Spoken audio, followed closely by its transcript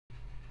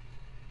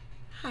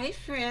Hi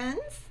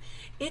friends,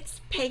 it's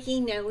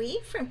Peggy Noe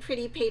from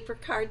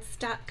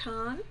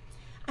prettypapercards.com.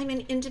 I'm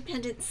an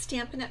independent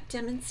Stampin' Up!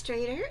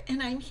 Demonstrator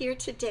and I'm here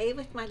today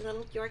with my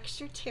little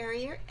Yorkshire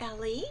Terrier,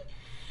 Ellie.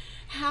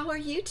 How are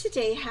you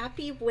today?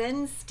 Happy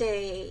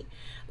Wednesday.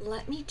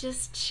 Let me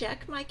just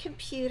check my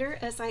computer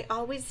as I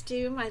always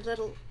do, my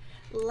little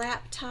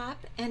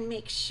laptop, and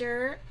make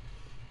sure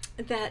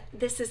that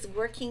this is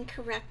working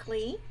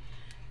correctly.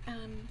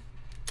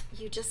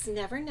 You just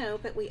never know,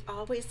 but we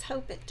always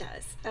hope it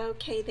does.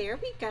 Okay, there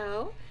we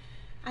go.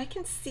 I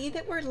can see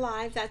that we're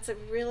live. That's a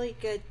really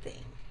good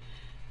thing.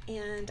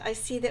 And I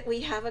see that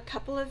we have a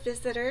couple of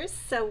visitors,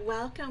 so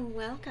welcome,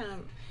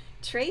 welcome.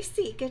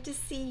 Tracy, good to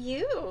see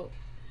you.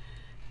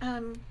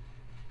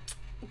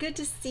 Good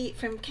to see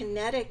from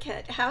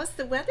Connecticut. How's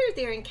the weather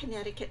there in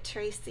Connecticut,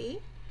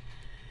 Tracy?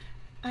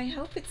 I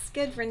hope it's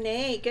good.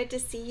 Renee, good to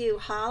see you.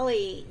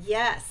 Holly,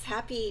 yes,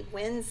 happy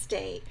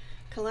Wednesday.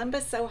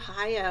 Columbus,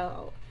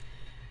 Ohio.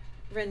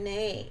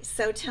 Renee,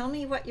 so tell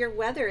me what your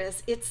weather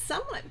is. It's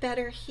somewhat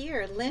better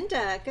here.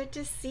 Linda, good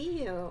to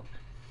see you.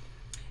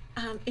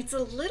 It's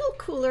a little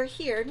cooler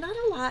here, not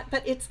a lot,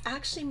 but it's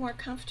actually more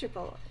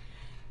comfortable,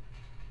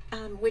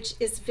 which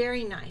is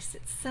very nice.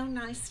 It's so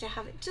nice to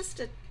have it just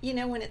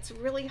when it's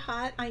really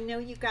hot. I know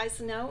you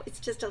guys know it's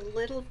just a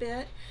little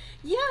bit.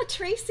 Yeah,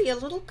 Tracy, a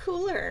little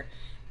cooler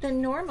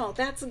than normal.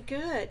 That's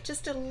good.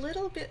 Just a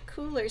little bit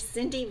cooler.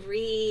 Cindy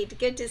Reed,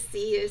 good to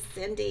see you,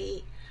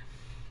 Cindy.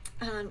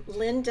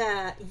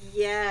 Linda,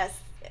 yes,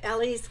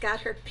 Ellie's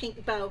got her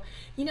pink bow.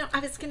 You know, I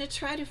was going to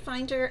try to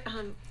find her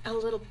a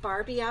little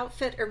Barbie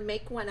outfit or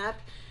make one up,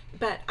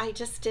 but I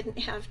just didn't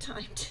have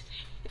time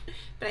today.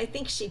 But I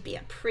think she'd be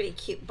a pretty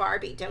cute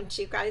Barbie, don't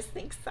you guys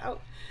think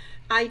so?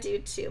 I do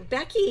too.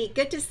 Becky,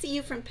 good to see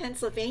you from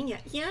Pennsylvania.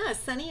 Yeah,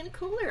 sunny and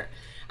cooler.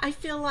 I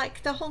feel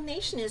like the whole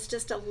nation is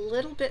just a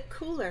little bit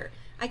cooler.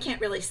 I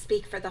can't really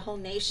speak for the whole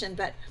nation,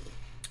 but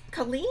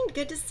Colleen,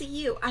 good to see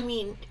you. I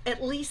mean,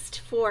 at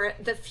least for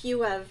the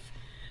few of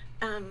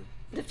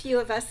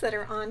us that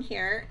are on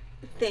here.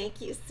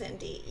 Thank you,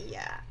 Cindy.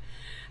 Yeah.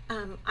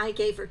 I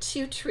gave her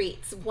two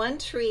treats. One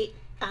treat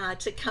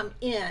to come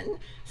in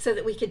so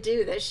that we could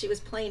do this. She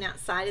was playing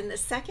outside, and the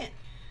second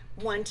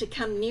one to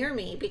come near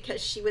me because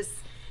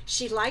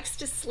she likes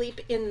to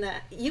sleep in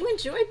the. You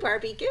enjoyed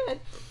Barbie, good.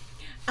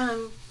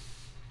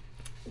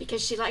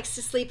 Because she likes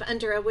to sleep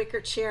under a wicker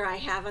chair I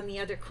have on the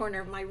other corner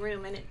of my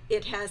room, and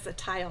it has a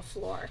tile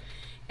floor,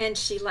 and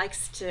she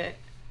likes to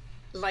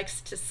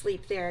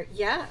sleep there.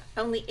 Yeah,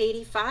 only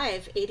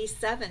 85,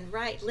 87,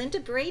 right.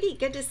 Linda Brady,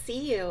 good to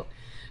see you.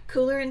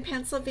 Cooler in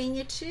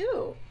Pennsylvania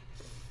too.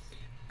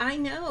 I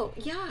know,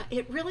 yeah,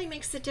 it really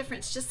makes a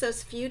difference, just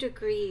those few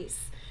degrees.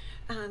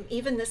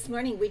 Even this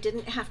morning we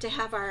didn't have to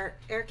have our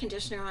air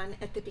conditioner on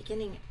at the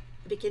beginning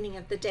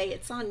of the day.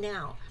 It's on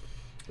now,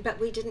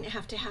 but we didn't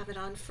have to have it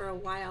on for a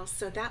while,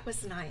 so that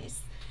was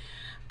nice.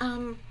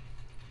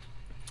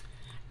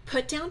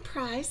 Put down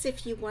prize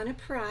if you want a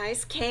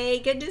prize. Kay,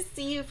 good to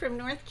see you from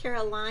North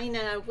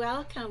Carolina.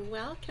 Welcome,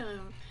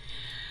 welcome.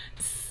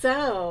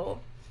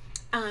 So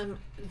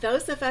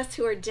those of us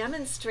who are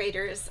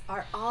demonstrators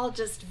are all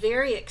just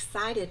very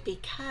excited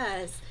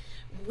because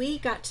we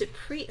got to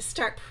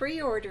start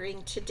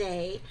pre-ordering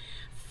today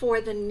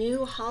for the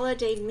new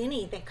holiday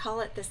mini. They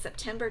call it the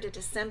September to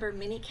December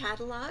mini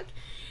catalog.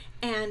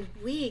 And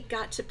we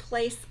got to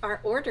place our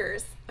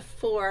orders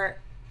for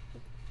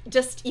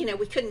just,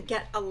 we couldn't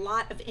get a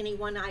lot of any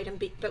one item,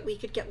 but we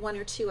could get one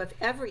or two of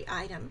every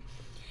item.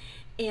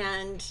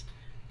 And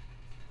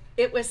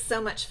it was so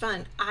much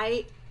fun.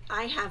 I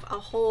have a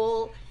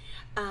whole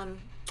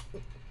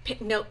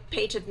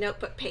page of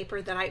notebook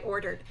paper that I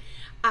ordered.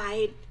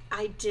 I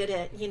did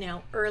it,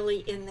 early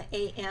in the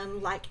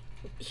AM, like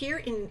here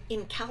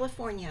in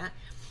California.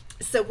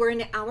 So we're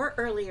an hour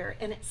earlier,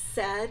 and it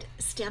said,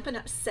 Stampin'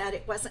 Up! Said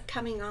it wasn't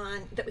coming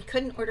on, that we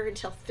couldn't order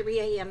until 3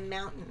 a.m.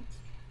 Mountain,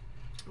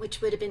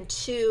 which would have been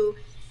 2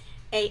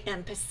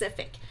 a.m.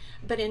 Pacific.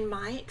 But in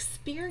my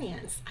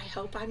experience, I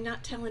hope I'm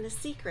not telling a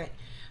secret,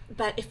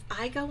 but if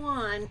I go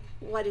on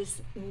what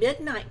is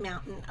midnight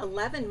Mountain,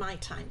 11 my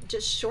time,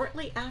 just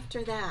shortly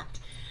after that,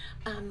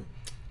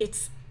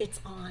 it's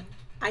on.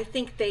 I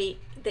think they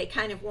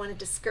kind of want to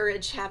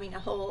discourage having a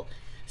whole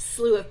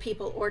slew of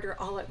people order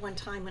all at one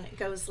time when it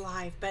goes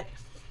live, but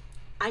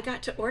I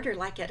got to order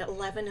like at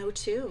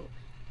 11:02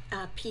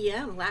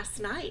 p.m. last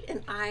night,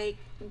 and I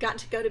got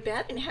to go to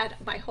bed and had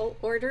my whole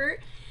order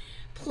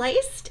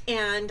placed,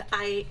 and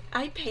I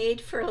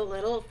paid for a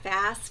little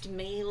fast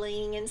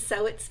mailing, and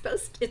so it's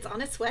on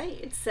its way.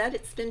 It said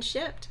it's been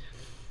shipped,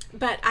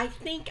 but I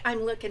think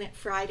I'm looking at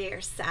Friday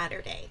or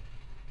Saturday.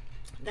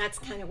 That's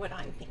kind of what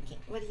I'm thinking.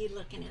 What are you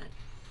looking at?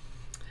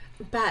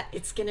 But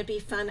it's going to be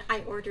fun.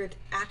 I ordered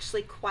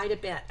actually quite a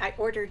bit.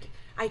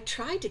 I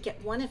tried to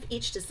get one of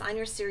each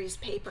designer series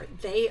paper.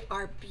 They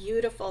are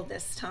beautiful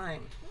this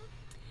time.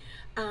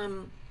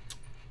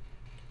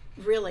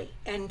 Really.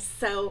 And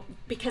so,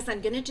 because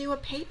I'm going to do a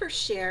paper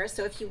share,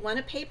 so if you want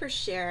a paper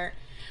share,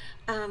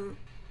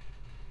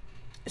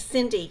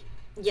 Cindy,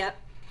 yep.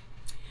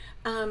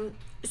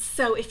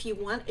 So if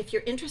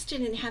you're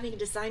interested in having a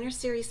designer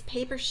series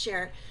paper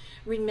share,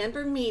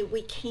 remember me,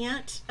 we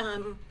can't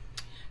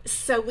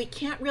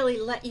really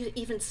let you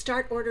even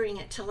start ordering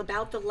it till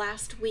about the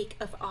last week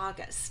of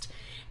August.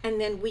 And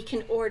then we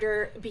can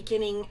order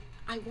beginning,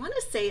 I want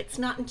to say it's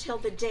not until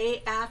the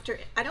day after.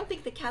 I don't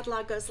think the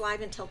catalog goes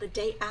live until the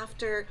day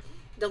after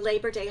the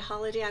Labor Day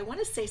holiday. I want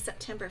to say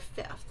September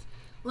 5th.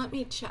 Let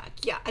me check.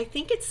 Yeah, I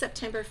think it's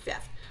September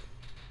 5th.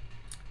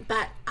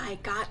 But I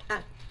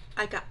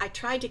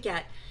tried to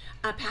get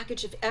a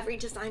package of every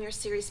designer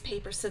series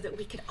paper so that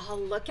we could all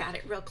look at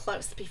it real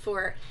close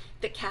before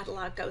the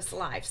catalog goes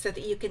live, so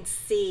that you can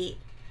see.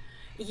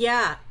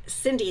 Yeah,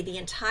 Cindy, the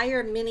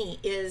entire mini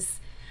is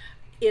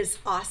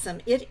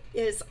awesome. It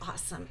is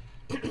awesome.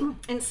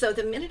 And so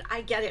the minute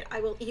I get it,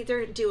 I will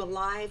either do a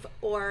live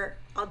or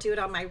I'll do it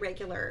on our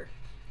regular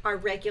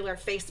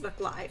Facebook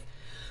Live.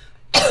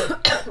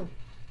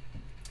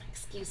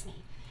 Excuse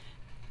me.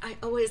 I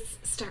always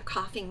start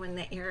coughing when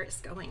the air is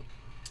going.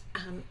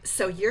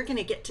 So you're going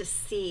to get to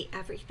see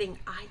everything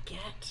I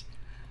get.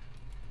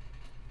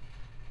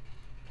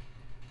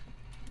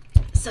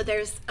 So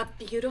there's a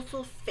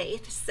beautiful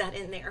faith set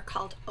in there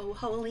called Oh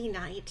Holy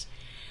Night.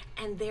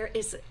 And there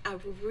is a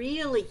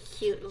really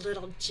cute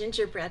little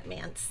gingerbread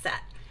man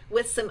set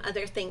with some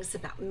other things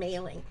about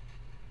mailing.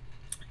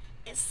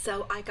 And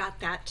so I got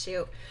that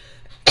too.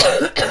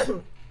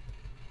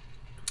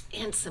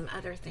 And some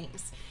other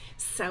things.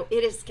 So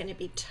it is going to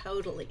be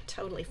totally,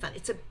 totally fun.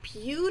 It's a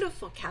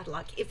beautiful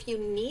catalog. If you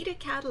need a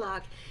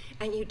catalog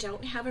and you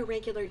don't have a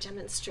regular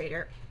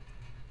demonstrator,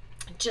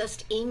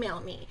 just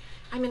email me.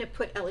 I'm going to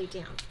put Ellie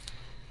down.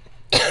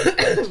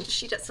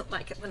 She doesn't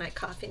like it when I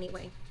cough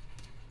anyway.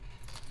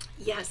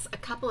 Yes, a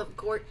couple of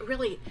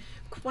really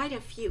quite a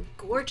few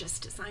gorgeous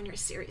designer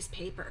series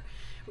paper.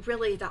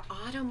 Really, the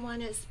autumn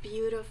one is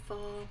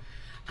beautiful.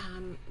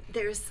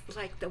 There's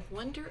like the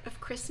Wonder of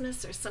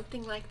Christmas or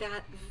something like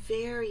that.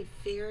 Very,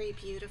 very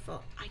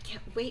beautiful. I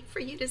can't wait for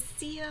you to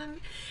see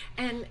them.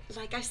 And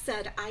like I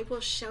said, I will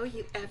show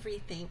you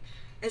everything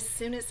as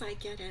soon as I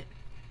get it.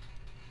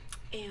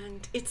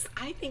 And it's,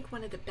 I think,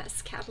 one of the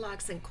best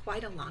catalogs in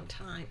quite a long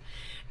time.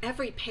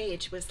 Every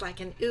page was like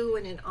an ooh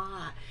and an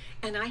ah.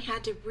 And I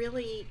had to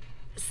really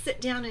sit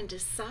down and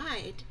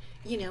decide,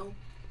 you know,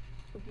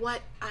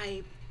 what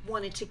I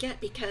wanted to get,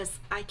 because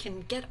I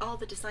can get all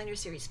the designer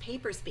series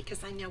papers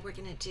because I know I'm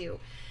going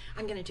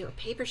to do a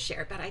paper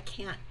share, but I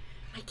can't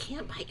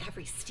buy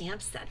every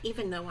stamp set,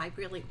 even though I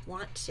really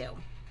want to.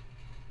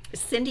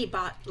 Cindy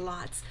bought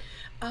lots.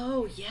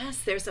 Oh yes,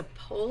 there's a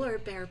polar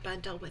bear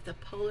bundle with a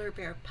polar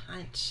bear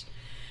punch.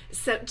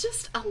 So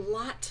just a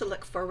lot to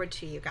look forward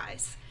to, you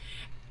guys.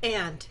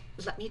 And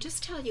let me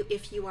just tell you,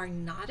 if you are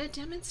not a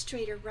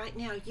demonstrator right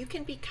now, you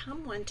can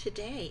become one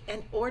today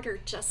and order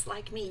just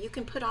like me. You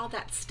can put all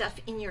that stuff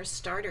in your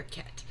starter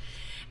kit.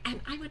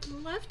 And I would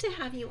love to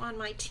have you on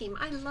my team.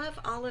 I love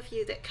all of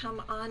you that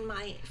come on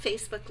my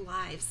Facebook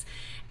Lives.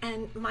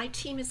 And my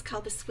team is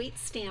called the Sweet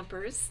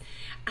Stampers.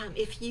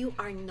 If you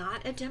are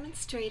not a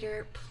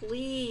demonstrator,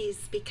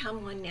 please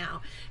become one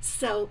now.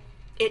 So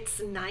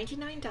it's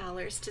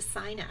 $99 to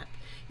sign up.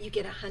 You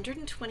get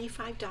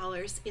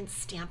 $125 in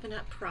Stampin'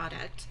 Up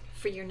product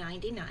for your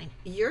 $99.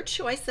 Your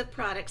choice of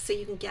products, so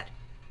you can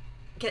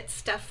get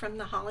stuff from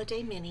the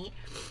Holiday Mini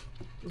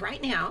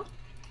right now,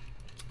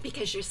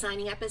 because you're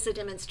signing up as a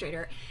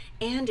demonstrator,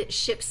 and it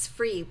ships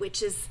free,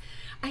 which is,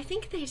 I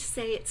think they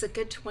say it's a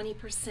good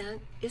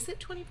 20%. Is it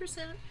 20%?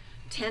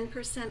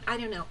 10%? I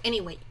don't know.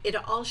 Anyway, it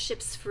all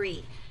ships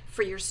free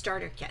for your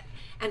starter kit.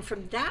 And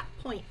from that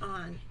point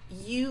on,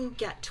 you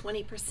get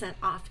 20%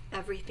 off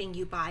everything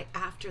you buy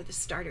after the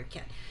starter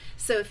kit.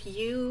 So if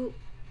you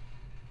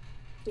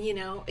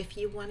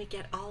want to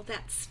get all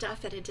that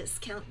stuff at a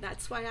discount,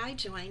 that's why I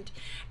joined.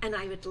 And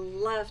I would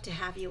love to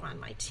have you on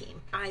my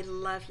team. I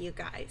love you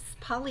guys.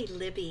 Polly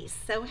Libby,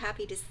 so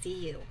happy to see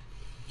you.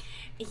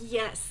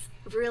 Yes,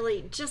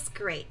 really just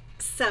great.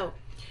 So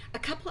a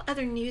couple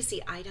other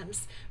newsy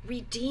items.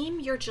 Redeem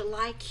your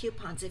July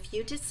coupons. If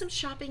you did some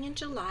shopping in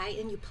July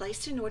and you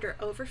placed an order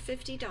over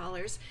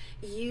 $50,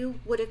 you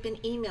would have been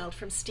emailed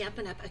from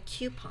Stampin' Up a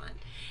coupon,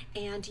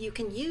 and you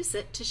can use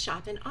it to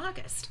shop in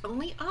August,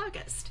 only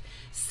August.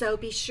 So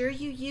be sure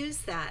you use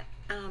that.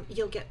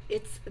 You'll get,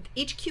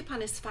 each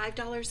coupon is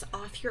 $5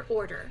 off your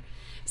order.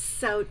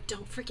 So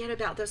don't forget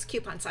about those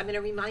coupons. I'm going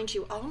to remind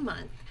you all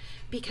month,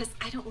 because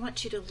I don't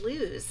want you to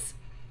lose,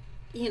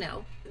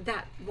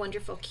 that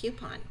wonderful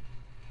coupon.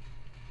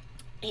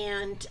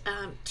 And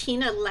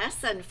Tina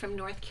Lesson from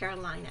North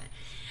Carolina,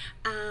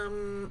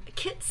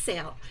 kit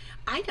sale.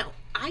 I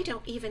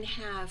don't even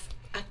have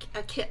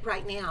a kit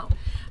right now,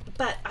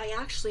 but I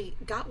actually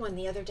got one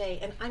the other day,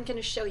 and I'm going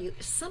to show you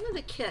some of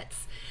the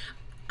kits.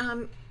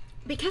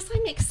 Because I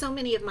make so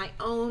many of my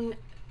own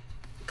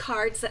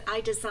cards that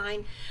I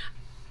design,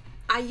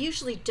 I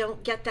usually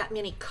don't get that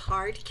many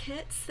card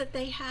kits that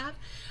they have,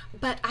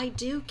 but I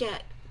do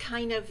get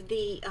kind of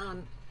the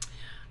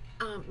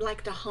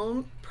like the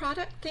home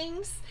product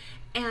things.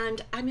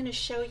 And I'm going to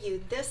show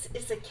you, this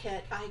is a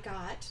kit I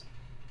got.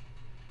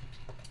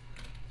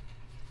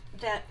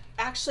 that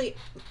actually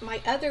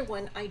my other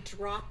one, I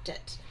dropped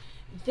it.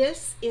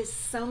 This is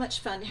so much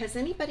fun. Has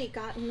anybody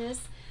gotten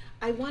this?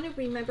 I want to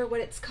remember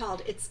what it's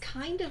called. It's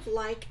kind of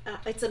like,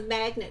 it's a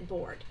magnet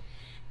board.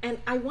 And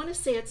I want to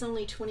say it's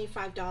only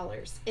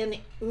 $25. And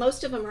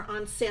most of them are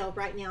on sale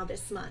right now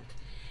this month.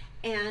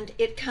 And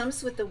it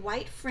comes with a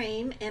white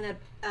frame and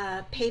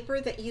a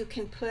paper that you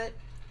can put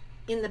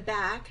in the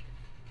back.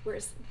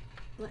 Let's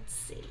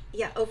see.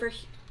 Yeah, over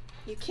here.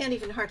 You can't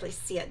even hardly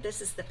see it.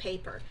 This is the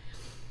paper.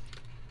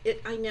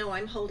 I know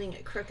I'm holding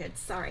it crooked,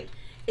 sorry.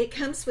 It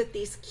comes with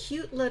these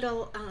cute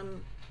little,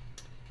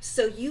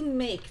 so you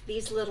make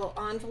these little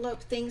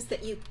envelope things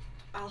that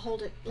I'll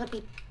hold it, let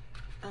me,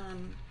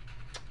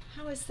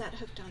 how is that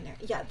hooked on there?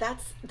 Yeah,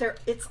 that's there.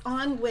 It's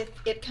on with,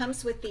 it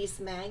comes with these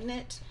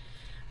magnet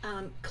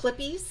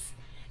clippies,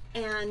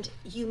 and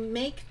you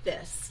make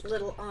this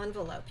little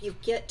envelope. You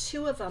get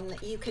 2 of them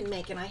that you can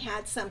make, and I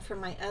had some for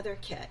my other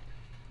kit.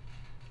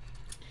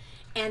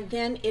 And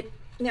then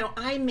now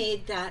I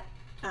made that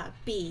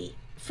bee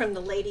from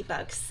the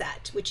ladybug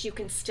set, which you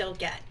can still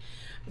get,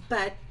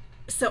 but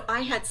so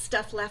I had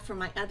stuff left from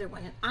my other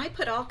one, and I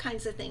put all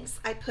kinds of things.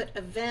 I put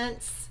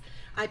events,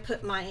 I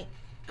put my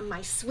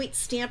sweet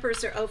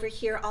stampers are over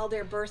here, all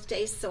their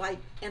birthdays, I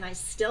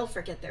still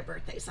forget their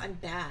birthdays. I'm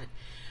bad.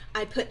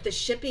 I put the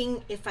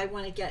shipping, if I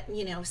want to get,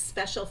 you know,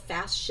 special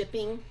fast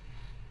shipping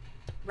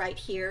right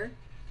here,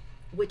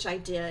 which I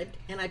did,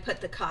 and I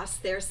put the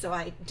cost there so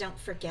I don't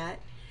forget.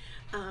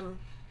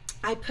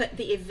 I put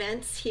the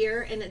events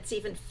here, and it's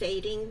even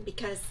fading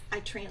because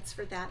I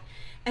transferred that.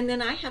 And then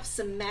I have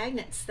some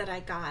magnets that I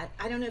got.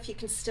 I don't know if you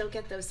can still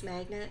get those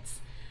magnets,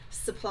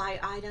 supply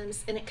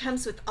items, and it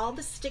comes with all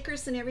the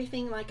stickers and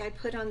everything like I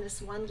put on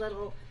this one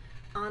little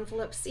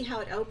envelope. See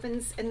how it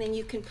opens? And then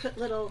you can put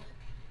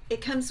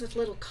it comes with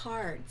little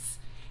cards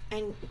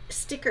and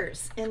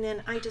stickers, and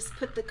then I just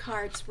put the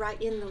cards right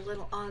in the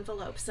little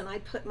envelopes, and I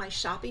put my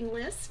shopping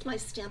list, my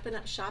Stampin'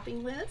 Up!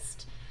 Shopping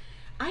list.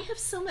 I have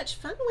so much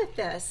fun with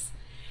this,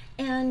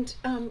 and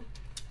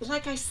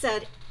like I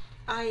said,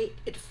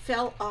 it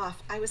fell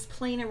off. I was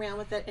playing around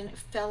with it and it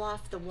fell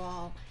off the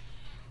wall.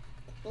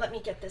 Let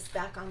me get this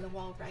back on the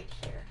wall right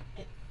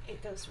here.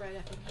 It goes right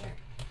up in here,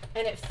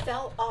 and it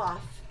fell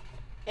off,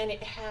 and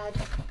it had,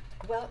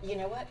 well, you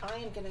know what? I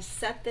am going to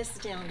set this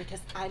down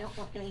because I don't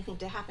want anything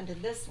to happen to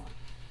this one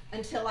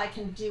until I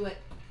can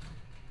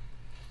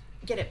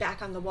get it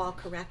back on the wall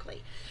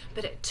correctly.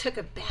 But it took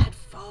a bad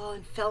fall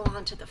and fell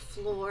onto the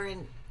floor,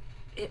 and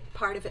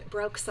part of it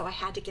broke, so I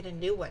had to get a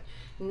new one.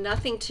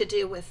 Nothing to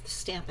do with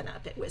Stampin'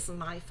 Up. It was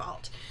my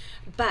fault.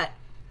 But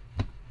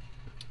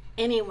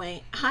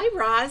anyway, hi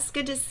Roz,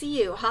 good to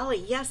see you.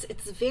 Holly, yes,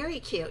 it's very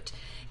cute.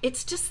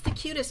 It's just the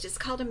cutest. It's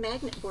called a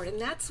magnet board, and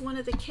that's one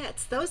of the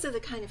kits. Those are the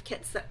kind of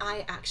kits that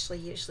I actually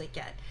usually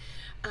get.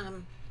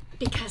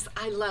 Because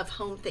I love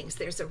home things.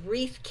 There's a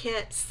wreath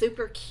kit,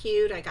 super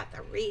cute. I got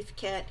the wreath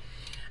kit.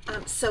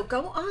 So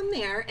go on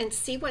there and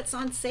see what's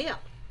on sale.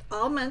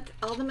 All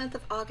the month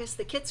of August,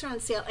 the kits are on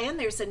sale, and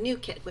there's a new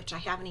kit, which I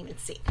haven't even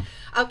seen.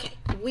 Okay,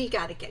 we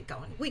got to get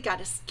going. We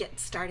got to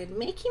get started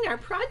making our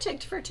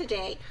project for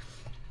today.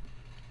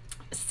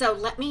 So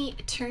let me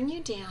turn you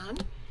down,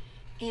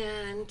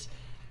 and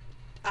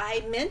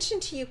I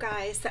mentioned to you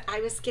guys that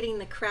I was getting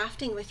the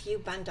Crafting With You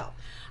bundle.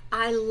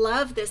 I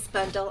love this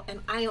bundle,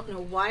 and I don't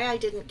know why I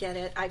didn't get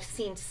it. I've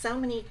seen so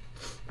many,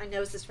 my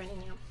nose is running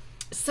now,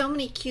 so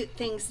many cute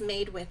things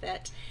made with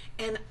it,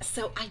 and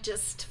so I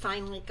just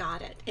finally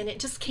got it, and it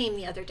just came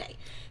the other day.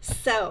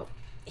 So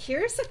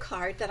here's a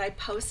card that I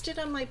posted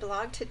on my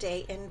blog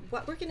today, and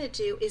what we're going to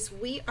do is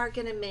we are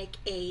going to make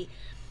a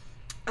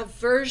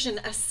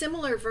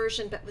similar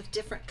version, but with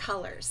different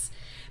colors,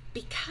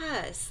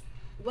 because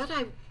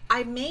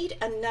I made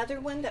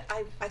another one that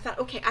I thought,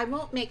 okay, I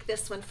won't make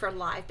this one for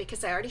live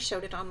because I already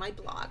showed it on my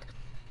blog.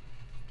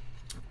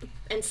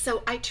 And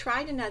so I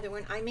tried another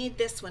one. I made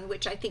this one,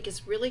 which I think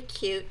is really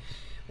cute,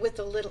 with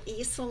a little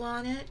easel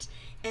on it.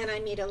 And I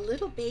made a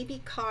little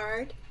baby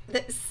card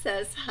that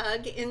says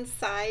hug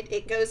inside.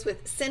 It goes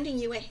with sending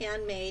you a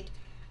handmade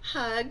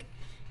hug.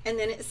 And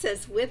then it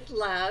says with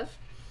love.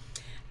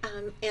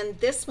 And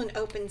this one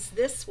opens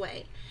this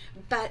way.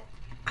 But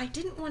I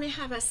didn't want to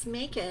have us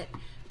make it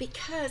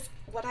because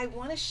what I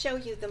want to show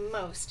you the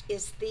most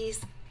is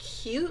these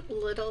cute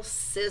little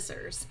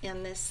scissors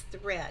in this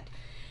thread.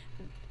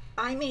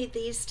 I made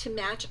these to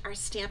match our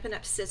Stampin'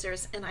 Up!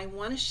 Scissors, and I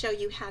want to show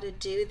you how to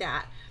do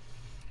that.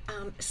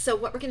 So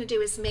what we're going to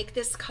do is make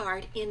this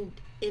card in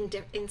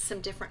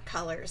some different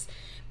colors,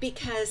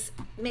 because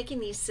making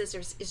these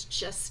scissors is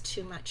just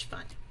too much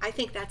fun. I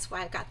think that's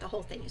why I got the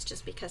whole thing, is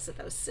just because of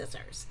those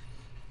scissors.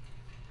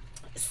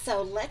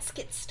 So let's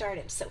get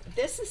started. So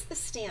this is the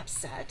stamp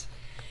set.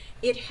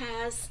 It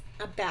has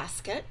a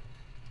basket.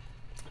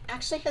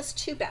 Actually has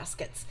 2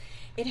 baskets.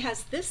 It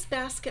has this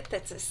basket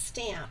that's a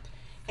stamp,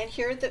 and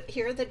here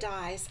are the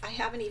dies. I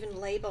haven't even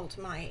labeled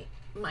my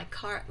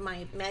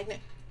magnet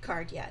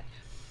card yet.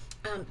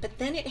 But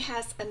then it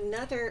has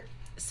another.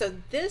 So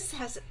this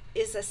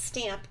is a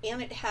stamp,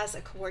 and it has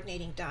a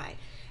coordinating die.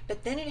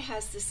 but then it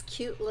has this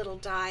cute little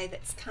die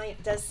that's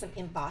does some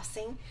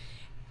embossing,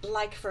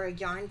 like for a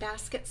yarn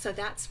basket. So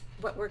that's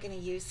what we're going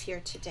to use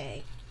here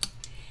today.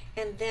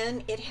 And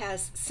then it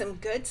has some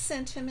good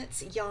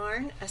sentiments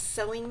yarn, a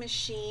sewing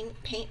machine,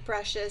 paint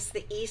brushes,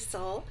 the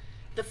easel,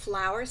 the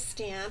flower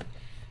stamp.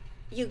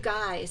 You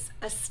guys,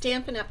 a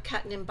Stampin' Up!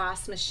 Cut and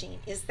Emboss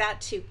machine. Is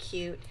that too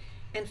cute?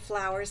 And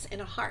flowers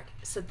and a heart.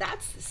 So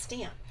that's the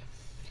stamp.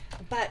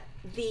 But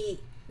the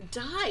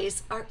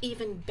dies are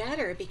even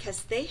better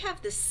because they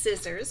have the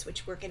scissors,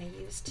 which we're going to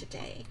use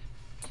today,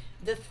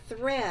 the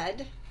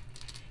thread,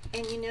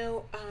 and you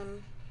know,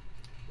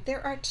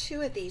 there are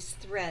two of these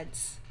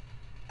threads,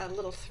 a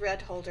little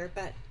thread holder,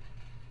 but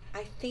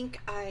I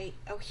think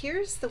oh,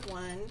 here's the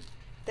one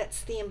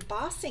that's the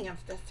embossing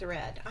of the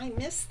thread. I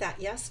missed that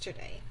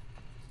yesterday.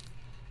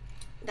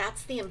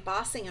 That's the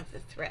embossing of the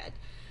thread.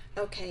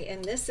 Okay,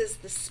 and this is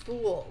the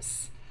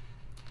spools.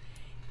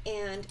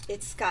 And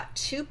it's got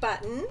 2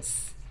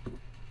 buttons.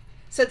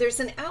 So there's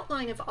an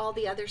outline of all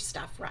the other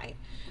stuff, right?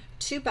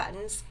 2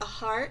 buttons, a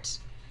heart,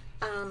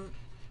 an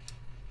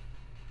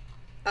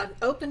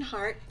open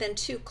heart, then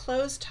 2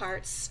 closed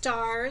hearts,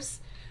 stars.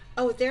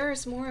 Oh,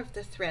 there's more of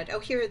the thread. Oh,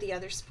 here are the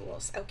other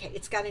spools. Okay,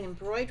 it's got an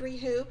embroidery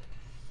hoop.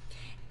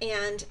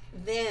 And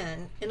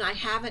then, and I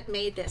haven't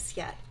made this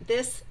yet,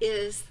 this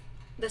is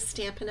the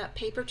Stampin' Up!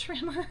 Paper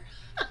trimmer.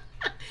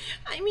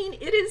 I mean,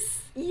 it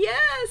is,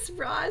 yes,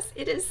 Ross,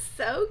 it is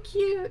so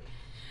cute.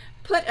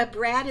 Put a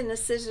brad in the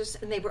scissors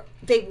and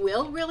they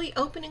will really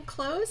open and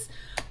close.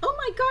 Oh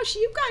my gosh,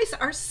 you guys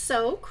are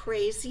so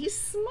crazy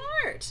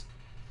smart.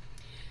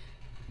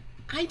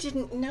 I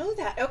didn't know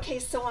that. Okay,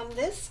 so on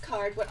this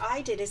card, what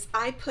I did is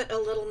I put a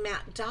little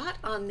matte dot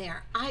on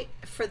there.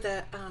 For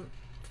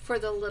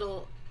the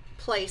little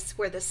place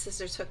where the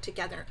scissors hook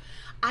together.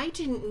 I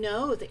didn't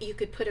know that you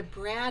could put a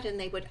brad and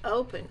they would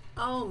open.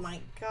 Oh my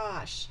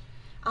gosh.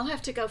 I'll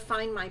have to go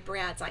find my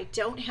brads. I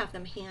don't have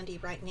them handy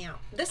right now.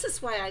 This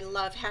is why I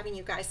love having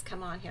you guys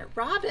come on here.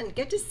 Robin,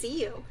 good to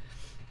see you.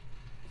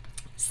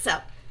 So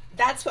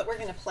that's what we're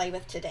going to play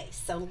with today.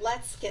 So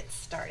let's get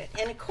started.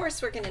 And of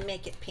course we're going to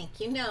make it pink.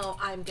 You know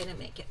I'm going to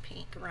make it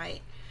pink,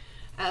 right?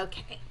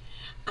 Okay.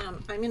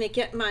 I'm going to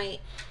get my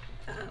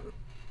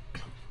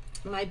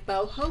my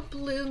boho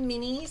blue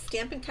mini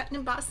Stampin' Cut and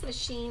Emboss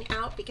machine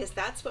out because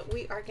that's what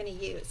we are going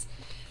to use.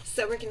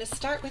 So we're going to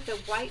start with a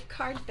white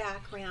card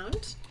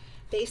background,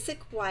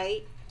 basic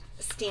white,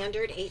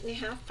 standard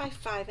 8.5 by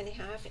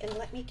 5.5, and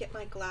let me get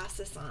my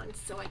glasses on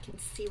so I can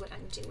see what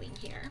I'm doing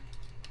here.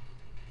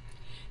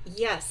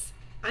 Yes,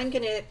 I'm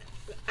going to,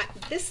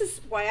 this is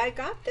why I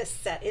got this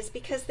set, is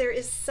because there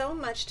is so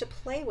much to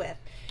play with.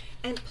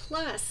 And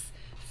plus,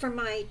 for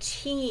my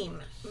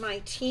team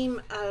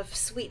of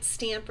sweet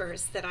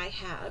stampers that I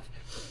have,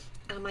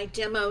 my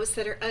demos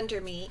that are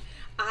under me,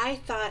 I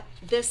thought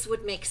this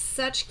would make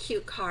such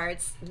cute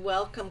cards,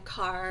 welcome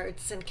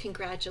cards and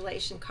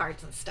congratulation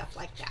cards and stuff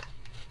like that.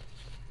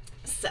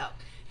 So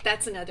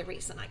that's another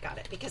reason I got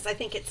it, because I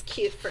think it's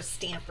cute for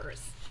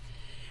stampers.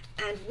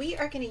 And we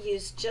are going to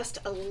use just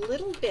a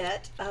little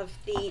bit of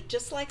the,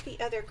 just like the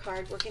other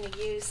card, we're going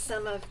to use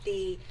some of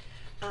the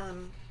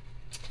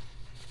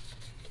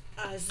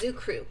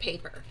Zucru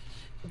paper.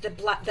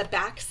 The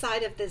back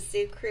side of the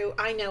Zucru,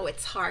 I know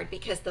it's hard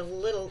because the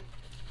little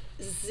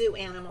zoo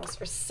animals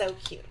are so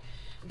cute,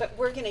 but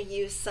we're going to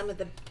use some of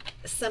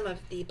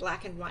the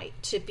black and white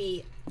to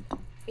be,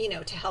 you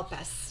know, to help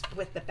us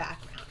with the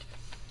background.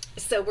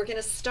 So we're going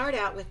to start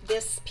out with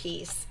this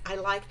piece. I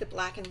like the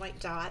black and white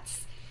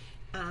dots,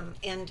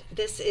 and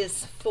this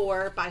is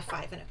 4 by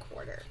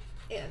 5.25.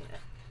 And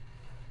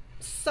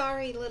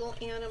sorry, little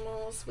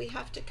animals, we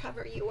have to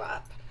cover you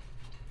up.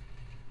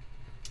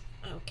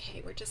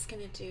 Okay, we're just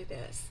going to do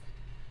this.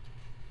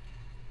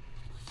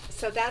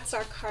 So that's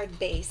our card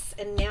base,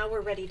 and now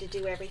we're ready to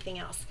do everything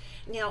else.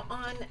 Now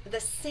on the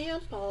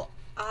sample,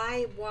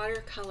 I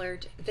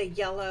watercolored the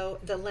yellow,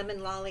 the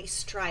lemon lolly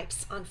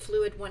stripes on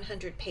fluid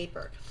 100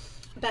 paper,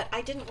 but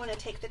I didn't want to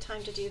take the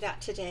time to do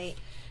that today.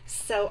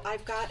 So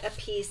I've got a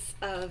piece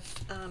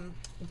of,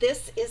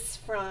 this is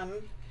from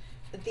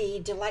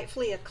the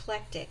Delightfully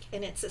Eclectic,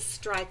 and it's a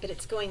stripe, but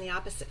it's going the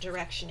opposite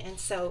direction. And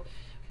so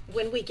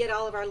when we get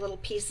all of our little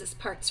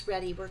parts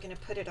ready, we're going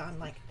to put it on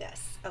like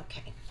this.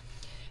 Okay.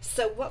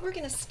 So what we're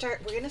going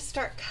to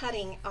start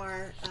cutting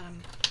our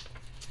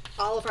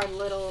all of our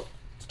little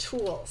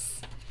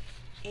tools.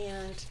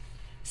 And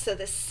so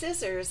the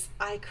scissors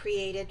I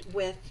created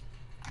with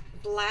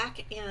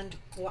black and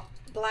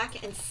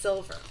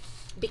silver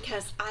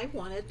because I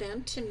wanted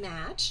them to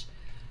match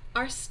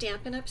our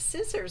Stampin' Up!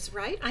 Scissors,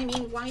 right? I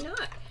mean, why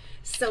not?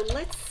 So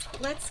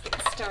let's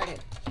get started.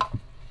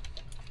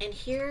 And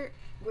here,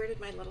 where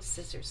did my little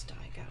scissors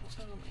die go?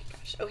 Oh my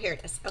gosh. Oh, here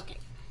it is. Okay.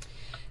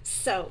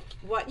 So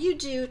what you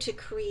do to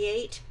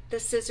create the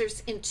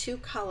scissors in 2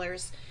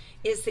 colors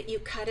is that you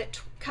cut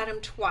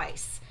them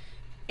twice.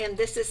 And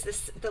this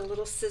is the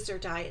little scissor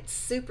die. It's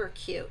super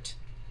cute.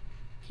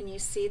 Can you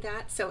see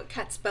that? So it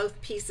cuts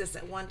both pieces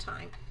at one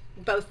time.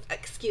 Both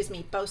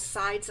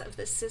sides of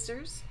the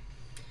scissors.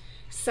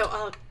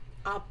 So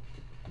I'll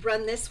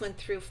run this one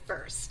through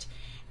first.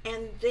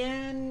 And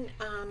then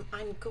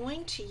I'm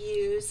going to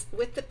use,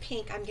 with the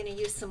pink, I'm going to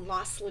use some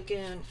Lost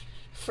Lagoon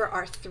for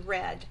our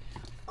thread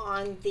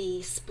on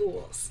the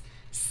spools.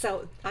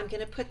 So I'm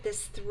going to put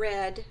this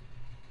thread,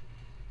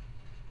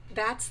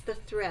 that's the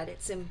thread,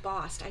 it's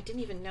embossed. I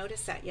didn't even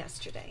notice that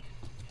yesterday.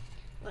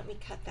 Let me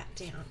cut that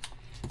down.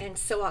 And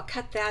so I'll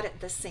cut that at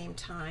the same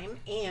time,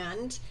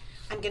 and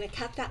I'm going to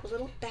cut that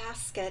little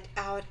basket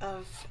out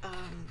of, I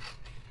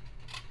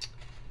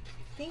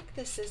think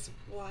this is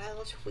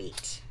wild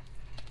wheat.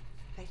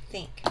 I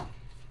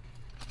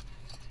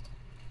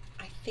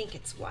think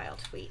it's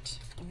wild wheat.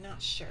 I'm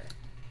not sure.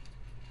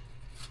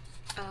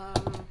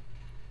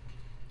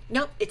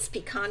 Nope, it's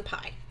pecan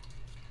pie.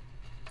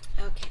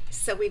 Okay,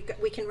 so we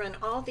can run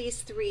all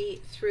these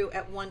three through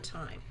at one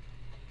time,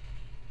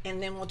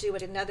 and then we'll do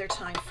it another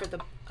time for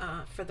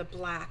the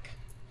black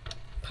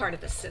part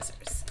of the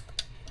scissors.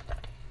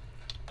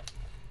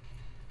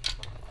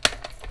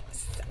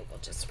 So we'll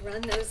just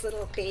run those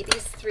little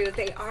babies through.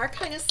 They are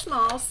kind of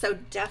small, so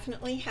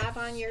definitely have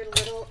on your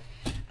little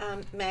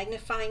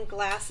magnifying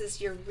glasses,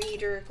 your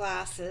reader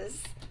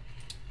glasses.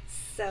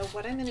 So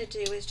what I'm going to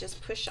do is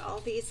just push all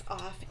these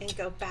off and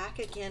go back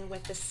again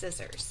with the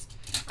scissors.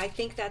 I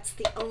think that's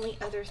the only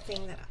other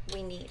thing that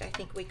we need. I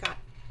think we got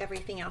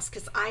everything else,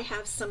 because I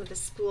have some of the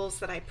spools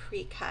that I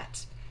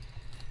pre-cut.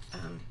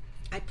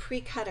 I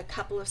pre-cut a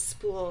couple of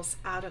spools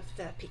out of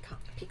the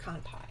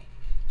pecan pie.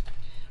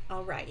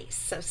 Alrighty,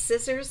 so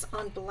scissors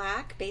on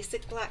black,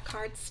 basic black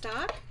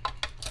cardstock,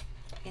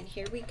 and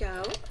here we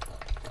go.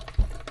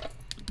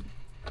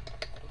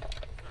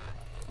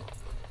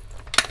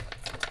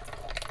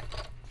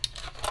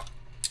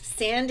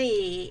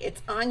 Sandy,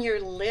 it's on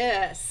your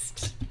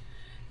list.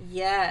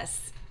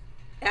 Yes,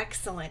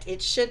 excellent.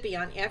 It should be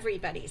on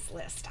everybody's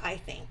list, I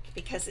think,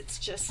 because it's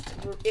just,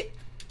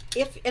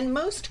 and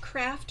most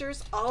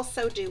crafters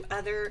also do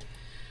other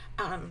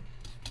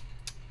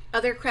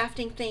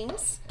crafting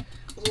things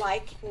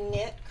like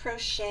knit,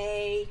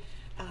 crochet,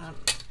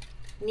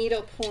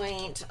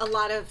 needlepoint, a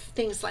lot of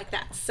things like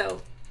that.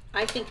 So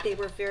I think they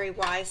were very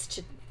wise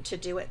to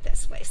do it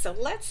this way. So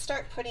let's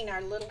start putting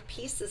our little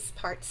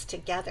parts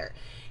together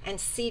and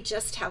see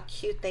just how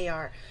cute they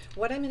are.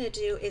 What I'm going to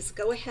do is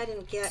go ahead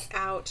and get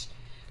out,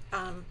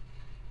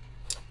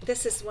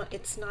 this is one,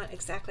 it's not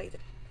exactly,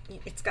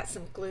 it's got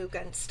some glue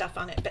gun stuff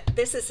on it, but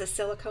this is a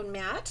silicone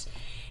mat,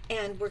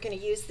 and we're going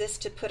to use this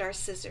to put our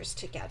scissors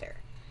together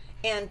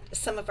and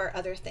some of our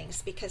other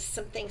things, because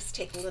some things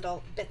take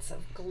little bits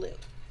of glue.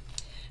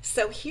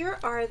 So here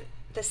are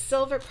the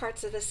silver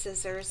parts of the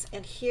scissors,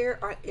 and here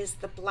is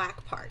the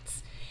black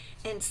parts.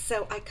 And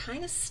so I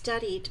kind of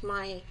studied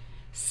my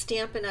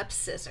Stampin' Up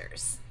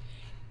scissors,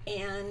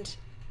 and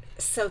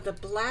so the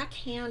black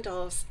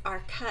handles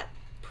are cut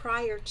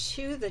prior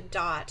to the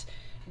dot,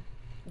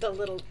 the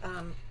little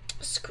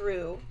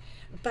screw.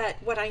 But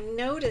what I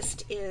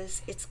noticed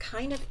is it's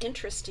kind of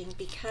interesting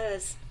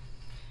because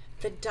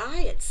the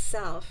die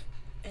itself,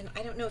 and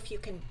I don't know if you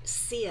can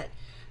see it,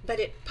 but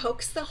it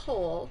pokes the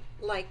hole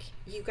like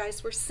you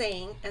guys were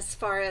saying, as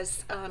far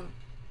as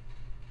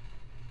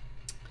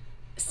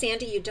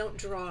Sandy, you don't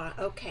draw.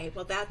 Okay,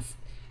 well that's,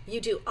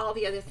 you do all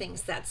the other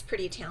things. That's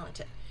pretty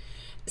talented.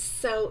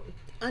 So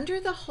under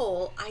the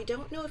hole, I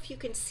don't know if you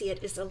can see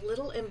it, is a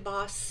little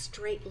embossed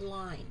straight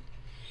line.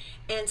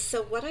 And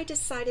so what I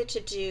decided to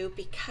do,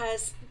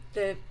 because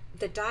the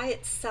die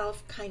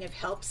itself kind of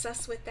helps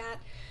us with that,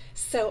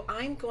 so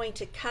I'm going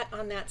to cut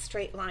on that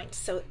straight line.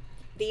 So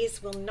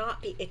these will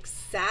not be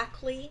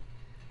exactly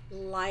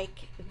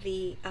like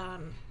the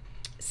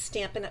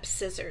Stampin' Up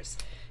scissors,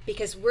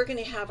 because we're going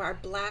to have our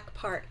black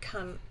part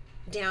come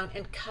down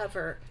and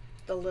cover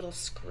the little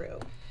screw.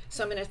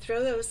 So I'm going to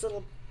throw those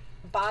little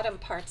bottom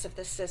parts of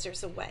the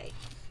scissors away.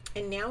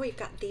 And now we've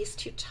got these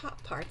two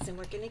top parts, and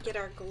we're going to get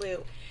our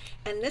glue.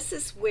 And this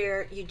is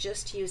where you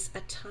just use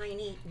a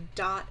tiny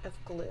dot of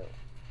glue.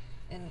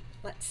 And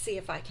let's see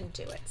if I can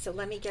do it. So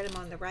let me get them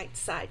on the right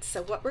side.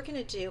 So what we're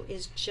going to do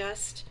is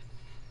just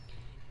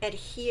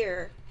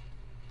adhere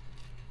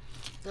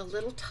the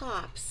little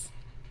tops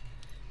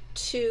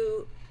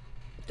to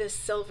the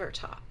silver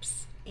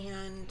tops.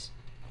 And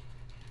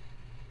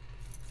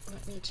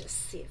let me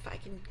just see if I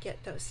can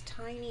get those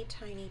tiny,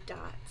 tiny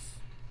dots.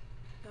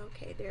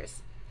 Okay,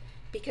 there's,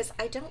 because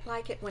I don't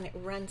like it when it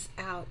runs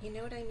out. You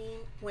know what I mean?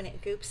 When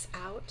it goops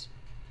out.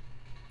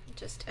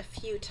 Just a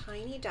few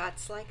tiny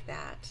dots like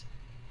that.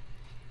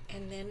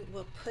 And then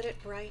we'll put it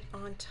right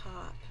on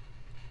top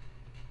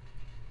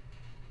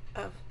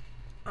of,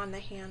 on the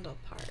handle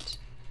part.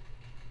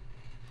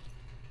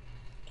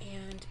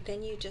 And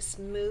then you just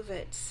move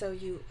it so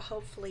you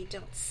hopefully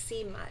don't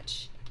see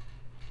much.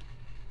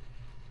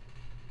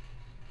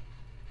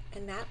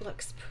 And that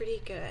looks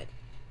pretty good.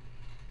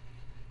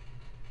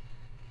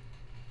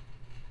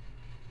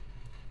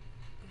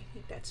 I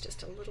think that's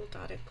just a little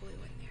dot of glue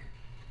in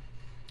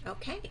there.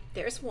 Okay,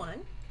 there's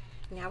one.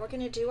 Now we're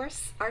going to do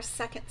our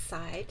second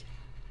side.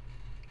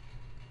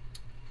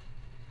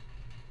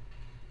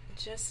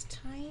 Just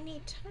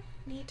tiny,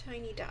 tiny,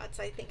 tiny dots.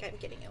 I think I'm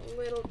getting a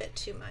little bit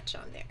too much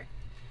on there.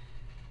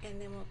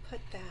 and then we'll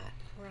put that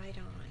right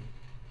on.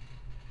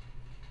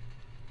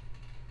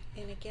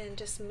 And again,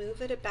 just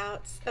move it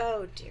about.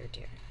 Oh dear,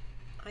 dear.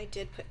 I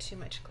did put too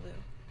much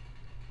glue.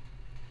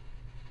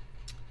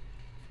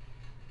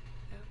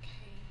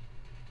 Okay.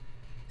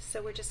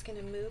 So we're just going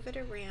to move it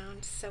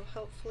around so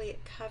hopefully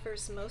it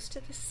covers most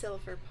of the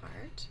silver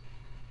part.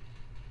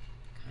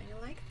 Kind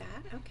of like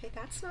that. Okay,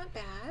 that's not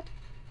bad.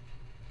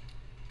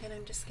 And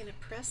I'm just going to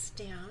press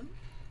down.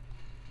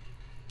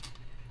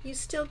 You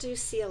still do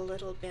see a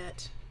little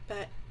bit,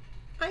 but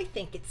I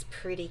think it's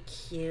pretty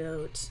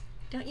cute.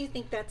 Don't you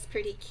think that's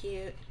pretty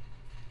cute?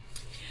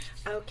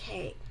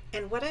 Okay,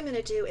 and what I'm going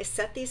to do is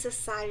set these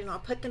aside, and I'll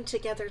put them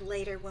together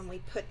later when we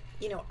put,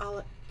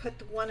 I'll put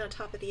the one on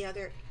top of the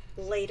other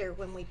later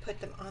when we put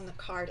them on the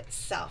card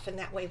itself, and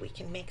that way we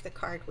can make the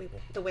card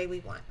the way we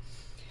want.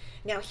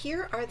 Now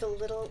here are the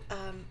little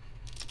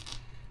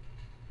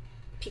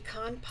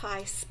pecan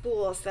pie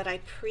spools that I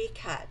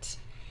pre-cut,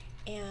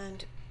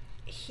 and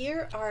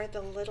here are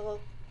the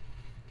little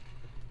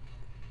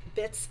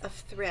bits of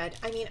thread.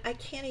 I mean, I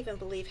can't even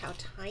believe how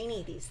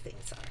tiny these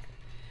things are.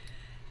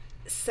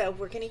 So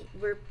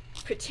we're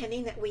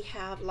pretending that we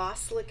have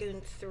Lost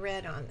Lagoon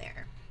thread on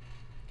there.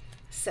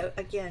 So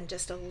again,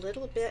 just a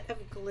little bit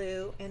of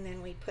glue, and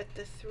then we put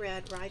the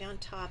thread right on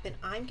top, and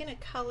I'm going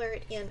to color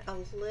it in a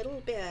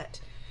little bit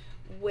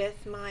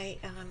with my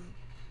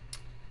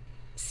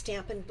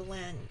Stampin'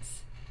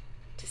 Blends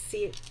to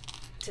see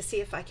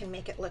if I can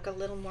make it look a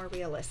little more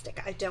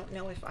realistic. I don't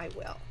know if I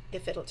will,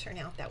 if it'll turn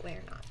out that way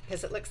or not,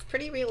 because it looks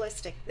pretty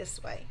realistic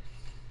this way.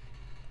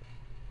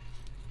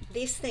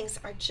 These things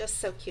are just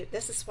so cute.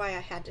 This is why I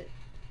had to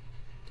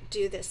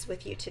do this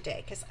with you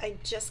today, because I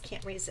just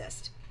can't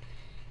resist.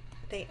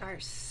 They are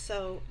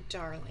so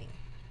darling.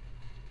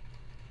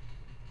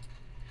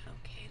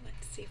 Okay,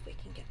 let's see if we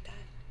can get that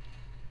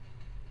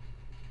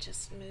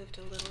just moved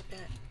a little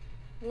bit.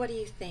 What do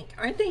you think?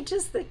 Aren't they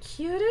just the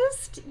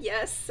cutest?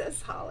 Yes,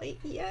 says Holly.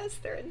 Yes,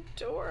 they're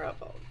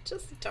adorable.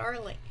 Just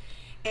darling.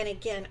 And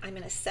again, I'm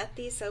going to set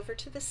these over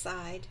to the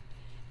side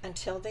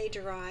until they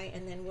dry,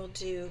 and then we'll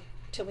do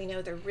till we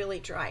know they're really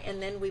dry,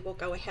 and then we will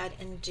go ahead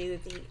and do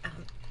the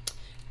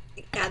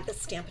add the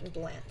Stampin'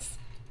 Blends.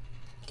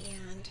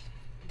 And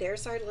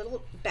there's our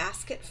little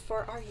basket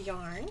for our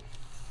yarn.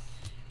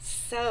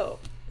 So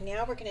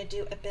now we're going to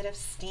do a bit of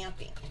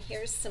stamping. And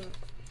here's some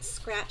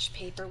scratch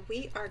paper.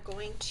 We are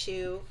going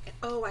to,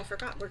 oh, I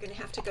forgot, we're going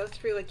to have to go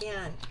through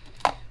again.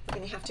 We're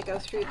going to have to go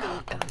through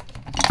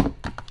the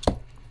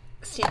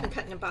Stampin'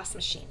 Cut and Emboss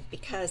machine,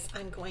 because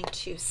I'm going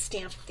to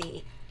stamp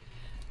the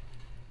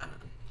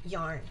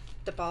yarn,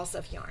 the balls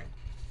of yarn.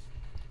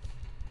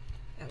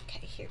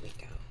 Okay, here we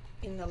go,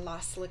 in the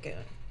Lost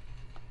Lagoon.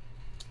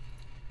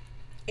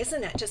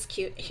 Isn't that just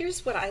cute?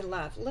 Here's what I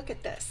love. Look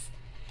at this.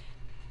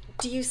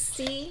 Do you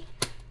see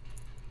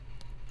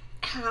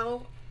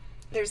how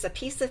there's a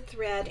piece of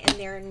thread and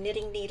there are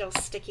knitting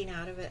needles sticking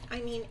out of it?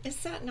 I mean, is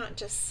that not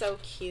just so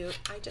cute?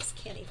 I just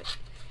can't even,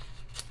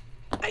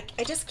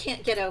 I just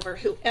can't get over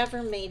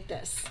whoever made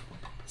this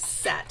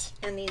set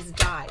and these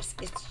dies.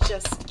 It's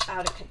just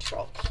out of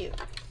control cute.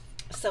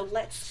 So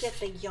let's get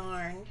the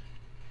yarn.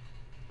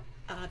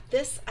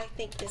 This, I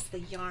think, is the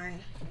yarn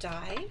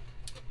die.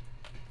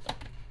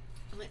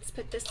 Let's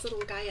put this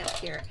little guy up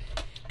here,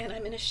 and I'm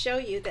going to show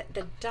you that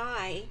the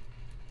die,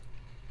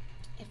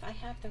 if I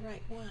have the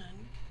right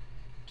one,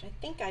 which I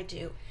think I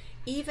do,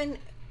 it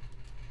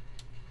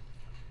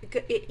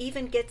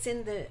even gets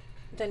in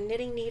the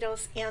knitting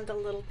needles and the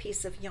little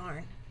piece of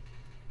yarn.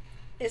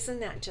 Isn't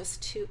that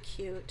just too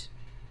cute?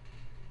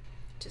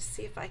 Just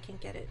see if I can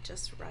get it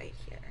just right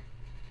here.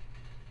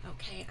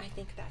 Okay, I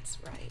think that's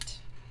right.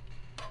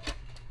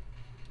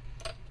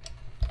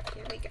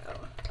 Here we go.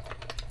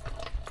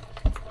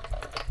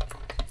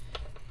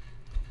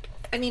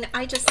 I mean,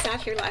 I just sat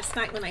here last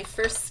night when I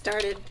first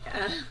started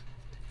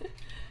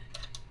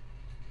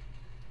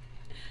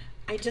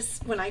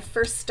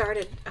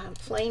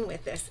playing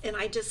with this, and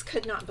I just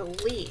could not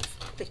believe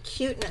the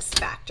cuteness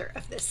factor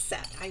of this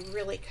set. I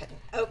really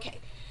couldn't. Okay,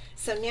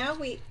 so now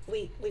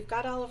we've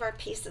got all of our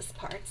pieces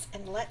parts,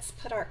 and let's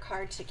put our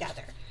card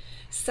together.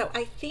 So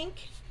I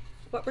think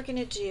what we're going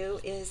to do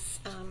is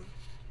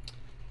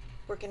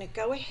we're going to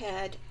go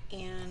ahead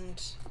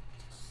and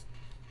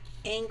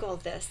angle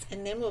this,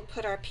 and then we'll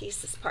put our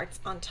pieces parts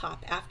on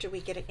top after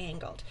we get it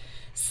angled.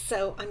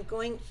 So I'm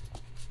going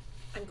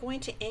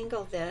to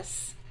angle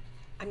this.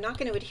 I'm not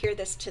going to adhere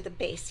this to the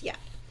base yet.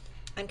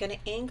 I'm going to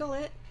angle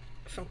it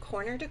from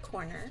corner to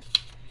corner,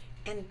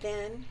 and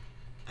then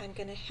I'm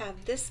going to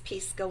have this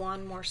piece go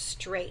on more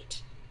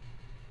straight,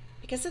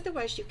 because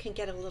otherwise you can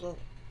get a little,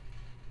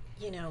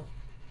 you know,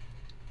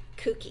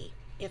 kooky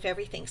if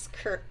everything's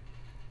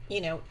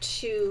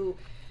too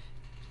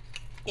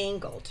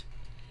angled.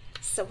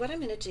 So what I'm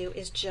going to do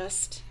is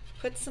just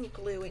put some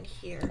glue in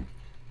here,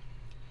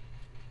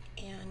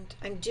 and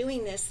I'm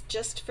doing this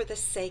just for the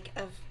sake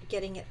of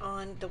getting it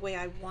on the way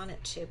I want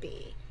it to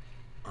be,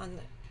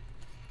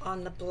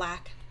 on the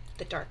black,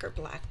 the darker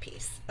black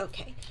piece.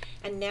 Okay,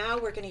 and now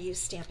we're going to use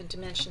Stampin'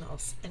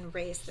 Dimensionals and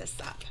raise this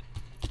up.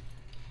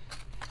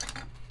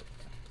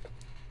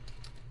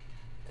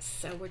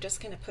 So we're just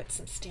going to put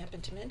some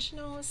Stampin'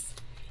 Dimensionals,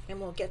 and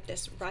we'll get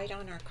this right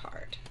on our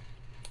card.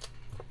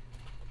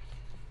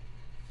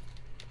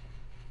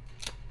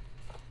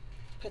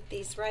 Put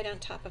these right on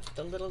top of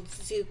the little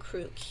Zoo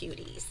Crew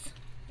cuties,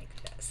 like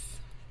this.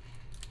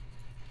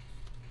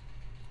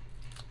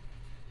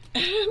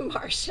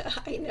 Marcia,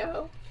 I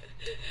know.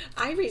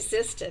 I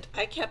resisted.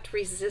 I kept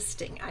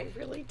resisting. I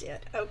really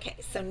did. Okay,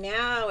 so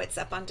now it's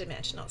up on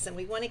dimensionals, and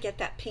we want to get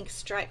that pink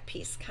stripe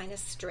piece kind of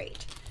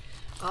straight.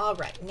 All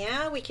right,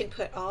 now we can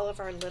put all of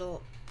our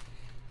little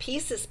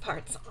pieces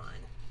parts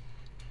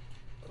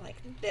on, like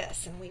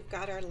this, and we've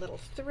got our little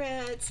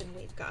threads, and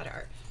we've got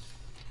our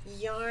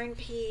yarn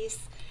piece,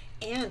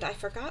 and I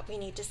forgot we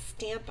need to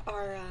stamp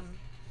our,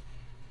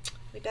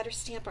 we better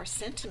stamp our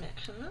sentiment,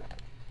 huh?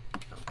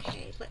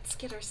 Okay, let's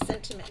get our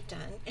sentiment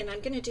done, and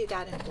I'm going to do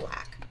that in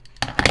black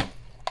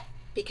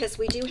because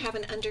we do have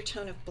an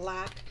undertone of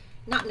black,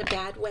 not in a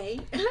bad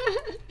way,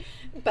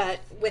 but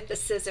with the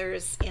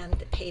scissors and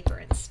the paper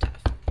and stuff.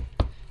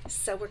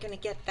 So we're going to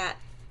get that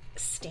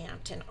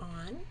stamped and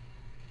on,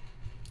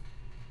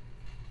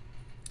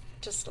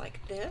 just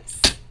like this.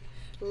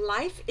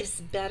 Life is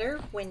better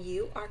when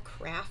you are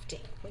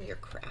crafting, when you're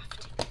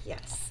crafting.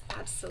 Yes,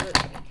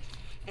 absolutely.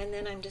 And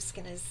then I'm just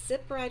going to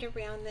zip right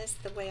around this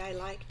the way I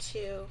like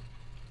to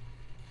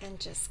and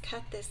just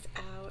cut this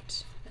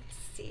out. Let's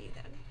see,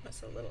 that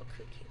was a little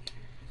kooky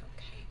there.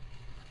 Okay.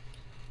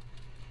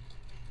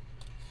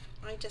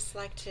 I just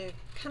like to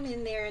come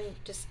in there and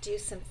just do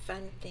some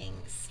fun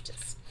things.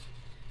 Just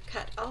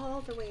cut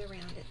all the way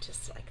around it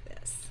just like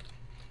this.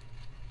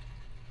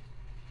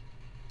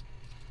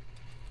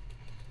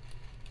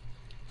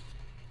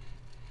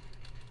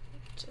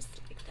 Just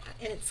like that.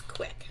 And it's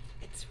quick.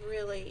 It's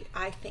really,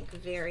 I think,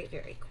 very,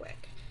 very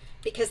quick,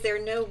 because there are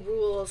no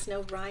rules,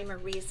 no rhyme or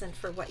reason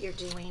for what you're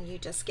doing. You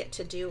just get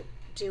to do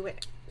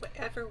it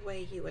whatever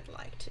way you would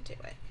like to do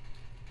it.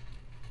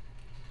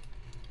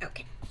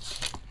 Okay.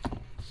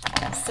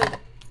 So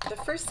the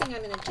first thing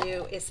I'm going to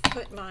do is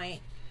put my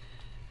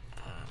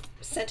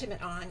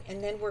sentiment on,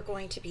 and then we're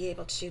going to be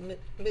able to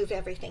move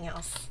everything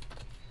else,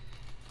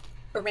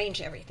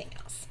 arrange everything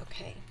else.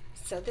 Okay.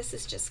 So this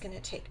is just going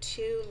to take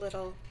two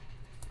little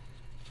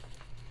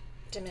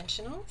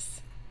dimensionals,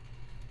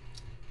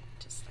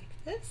 just like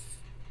this,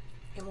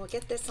 and we'll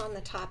get this on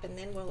the top, and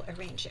then we'll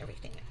arrange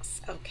everything else.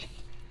 Okay,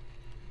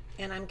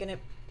 and I'm going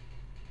to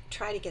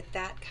try to get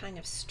that kind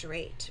of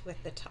straight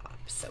with the top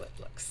so it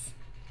looks,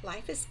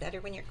 life is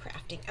better when you're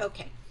crafting.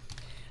 Okay,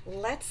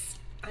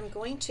 I'm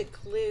going to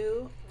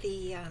glue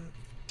the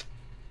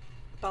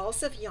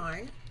balls of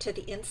yarn to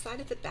the inside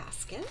of the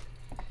basket,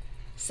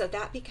 so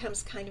that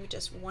becomes kind of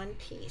just one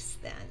piece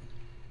then,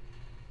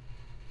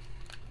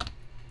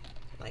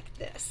 like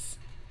this.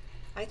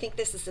 I think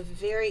this is a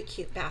very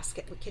cute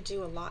basket. We could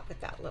do a lot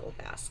with that little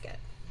basket.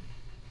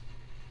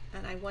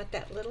 And I want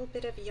that little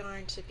bit of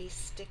yarn to be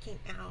sticking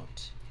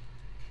out,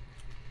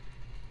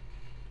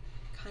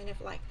 kind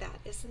of like that.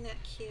 Isn't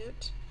that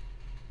cute?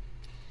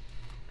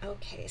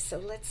 Okay, so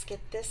let's get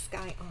this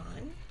guy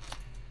on.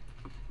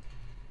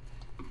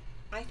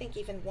 I think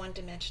even one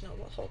dimensional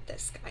will hold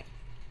this guy.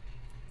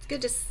 It's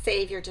good to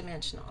save your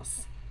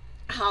dimensionals.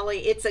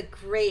 Holly, it's a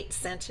great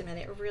sentiment.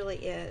 It really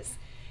is.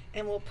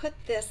 And we'll put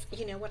this,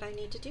 you know what I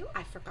need to do?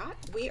 I forgot.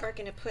 We are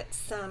going to put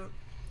some,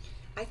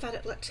 I thought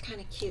it looked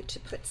kind of cute to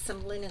put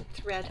some linen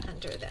thread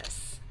under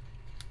this.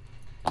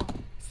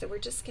 So we're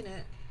just going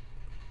to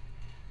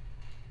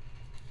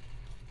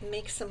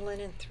make some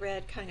linen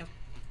thread kind of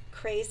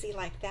crazy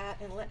like that.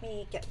 And let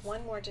me get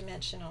one more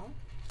dimensional.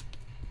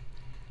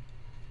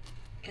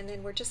 And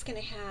then we're just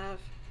going to have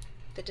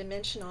the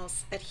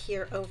dimensionals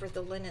adhere over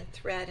the linen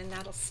thread, and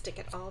that'll stick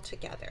it all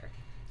together.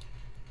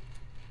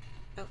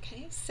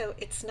 Okay, so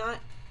it's not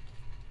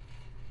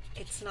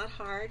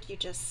hard. You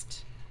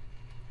just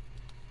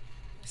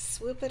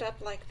swoop it up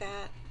like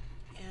that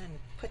and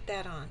put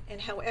that on,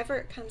 and however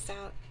it comes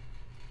out,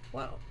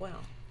 well,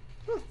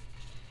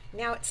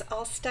 now it's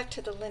all stuck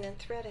to the linen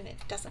thread and it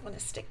doesn't want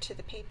to stick to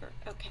the paper.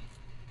 Okay,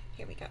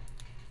 here we go.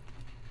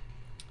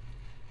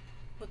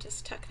 We'll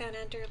just tuck that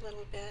under a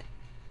little bit,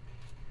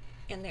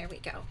 and there we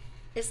go.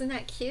 Isn't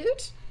that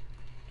cute?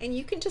 And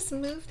you can just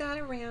move that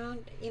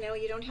around. You know,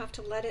 you don't have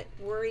to let it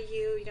worry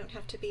you. You don't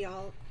have to be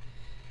all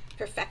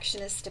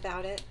perfectionist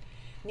about it.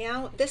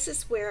 Now, this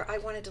is where I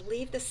wanted to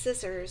leave the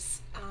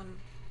scissors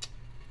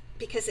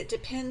because it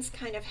depends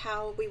kind of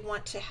how we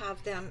want to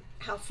have them,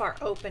 how far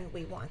open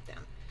we want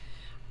them.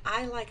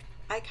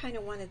 I kind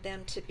of wanted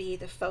them to be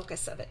the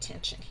focus of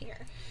attention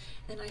here.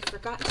 And I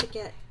forgot to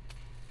get,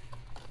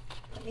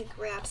 let me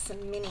grab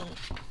some mini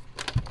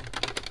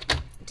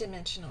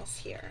dimensionals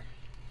here.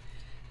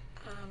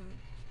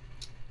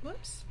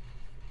 Whoops,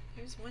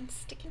 there's one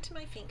sticking to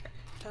my finger.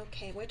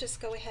 Okay, we'll just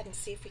go ahead and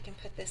see if we can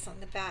put this on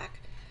the back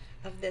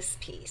of this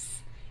piece.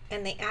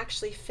 And they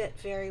actually fit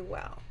very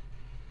well,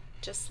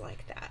 just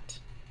like that.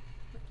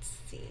 Let's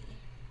see.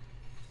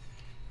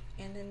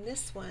 And then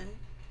this one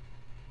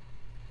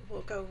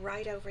will go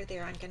right over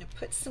there. I'm going to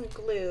put some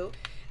glue.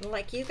 And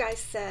like you guys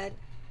said,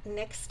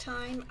 next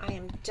time I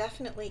am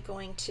definitely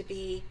going to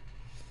be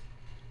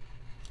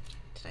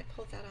Did I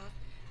pull that off?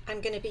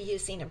 I'm going to be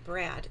using a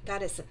brad.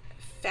 That is a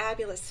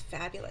fabulous,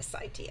 fabulous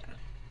idea.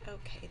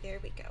 Okay, there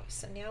we go.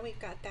 So now we've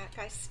got that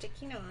guy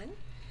sticking on,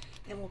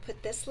 and we'll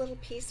put this little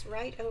piece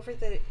right over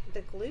the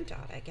glue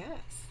dot, I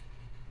guess.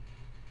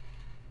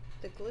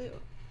 The glue.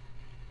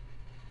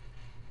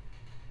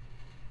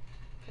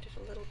 Put it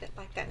a little bit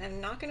like that. And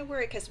I'm not going to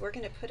worry because we're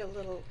going to put a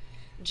little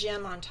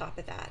gem on top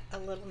of that, a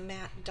little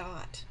matte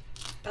dot.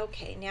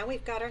 Okay, now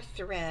we've got our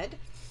thread,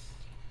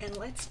 and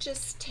let's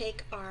just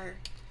take our,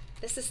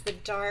 this is the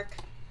dark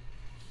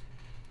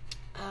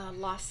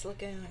Lost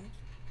Lagoon,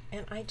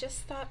 and I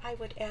just thought I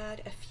would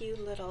add a few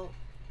little,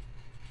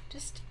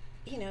 just,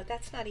 you know,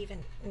 that's not even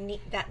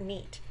that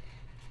neat,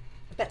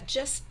 but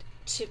just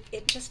to,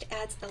 it just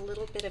adds a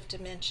little bit of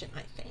dimension,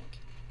 I think.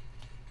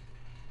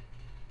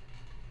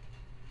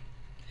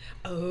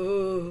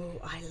 Oh,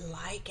 I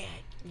like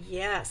it.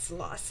 Yes,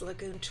 Lost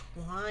Lagoon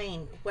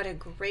twine. What a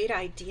great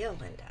idea,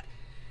 Linda.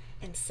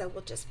 And so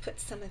we'll just put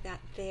some of that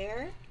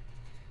there.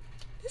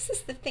 This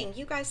is the thing.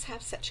 You guys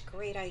have such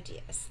great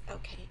ideas.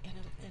 Okay, and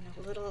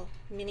a little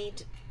mini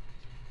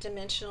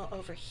dimensional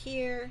over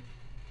here.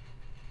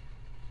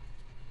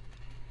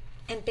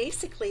 And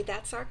basically,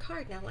 that's our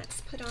card. Now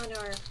let's put on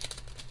our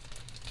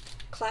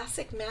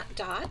classic matte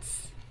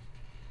dots.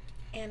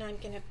 And I'm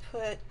going to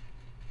put,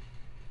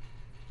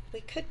 we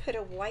could put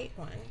a white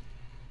one.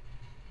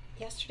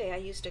 Yesterday I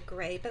used a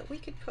gray, but we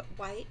could put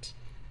white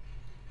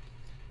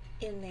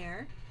in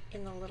there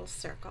in the little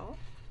circle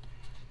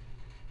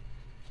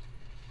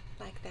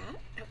like that.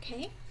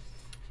 Okay,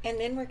 and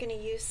then we're going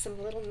to use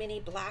some little mini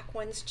black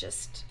ones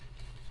just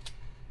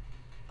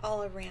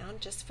all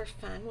around, just for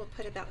fun. We'll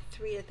put about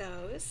 3 of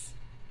those,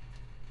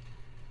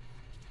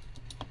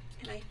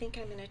 and I think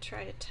I'm going to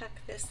try to tuck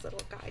this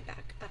little guy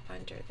back up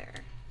under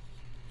there,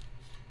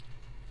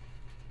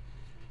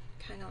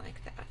 kind of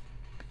like that.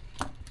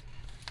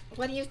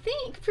 What do you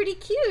think? Pretty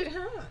cute,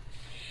 huh?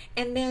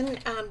 And then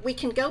we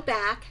can go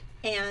back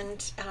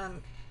and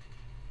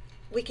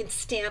we can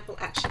stamp, well,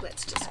 actually,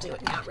 let's just do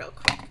it now real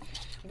quick.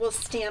 We'll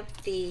stamp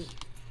the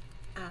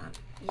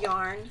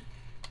yarn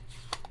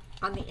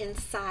on the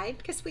inside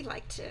because we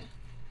like to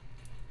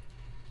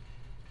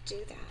do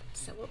that.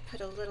 So we'll put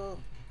the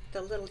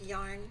little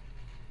yarn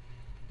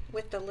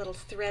with the little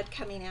thread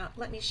coming out.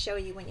 Let me show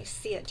you when you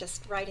see it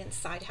just right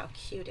inside how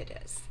cute it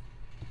is.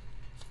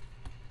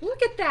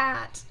 Look at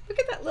that. Look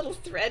at that little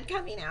thread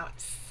coming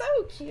out. So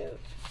cute.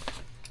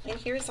 And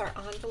here's our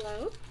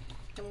envelope.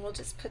 And we'll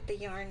just put the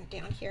yarn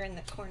down here in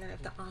the corner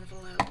of the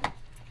envelope.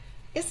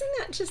 Isn't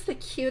that just the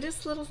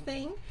cutest little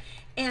thing?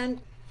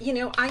 And, you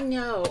know, I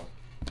know,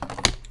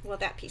 well,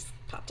 that piece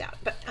popped out,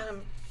 but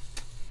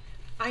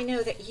I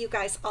know that you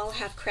guys all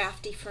have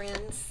crafty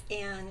friends,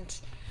 and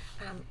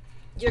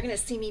you're going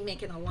to see me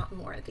making a lot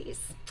more of these.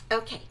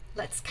 Okay,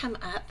 let's come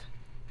up.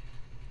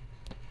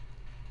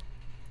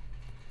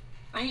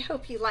 I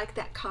hope you like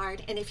that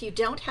card, and if you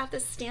don't have the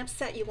stamp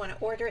set, you want to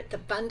order it, the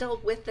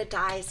bundle with the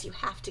dies, you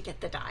have to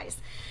get the dies.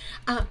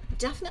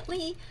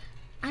 Definitely,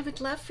 I would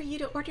love for you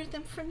to order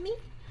them from me.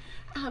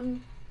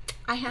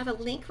 I have a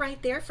link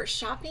right there for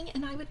shopping,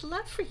 and I would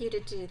love for you to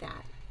do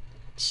that.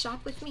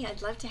 Shop with me.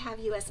 I'd love to have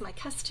you as my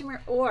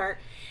customer or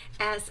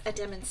as a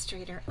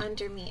demonstrator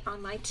under me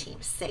on my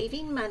team,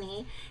 saving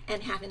money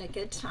and having a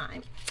good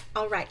time.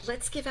 All right,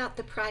 let's give out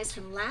the prize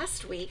from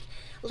last week.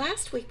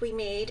 Last week we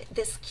made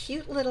this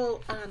cute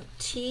little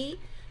tea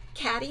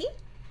caddy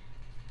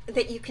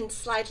that you can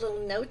slide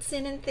little notes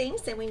in and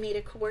things, and we made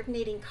a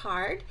coordinating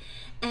card,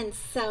 and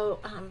so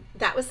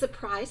that was the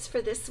prize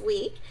for this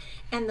week.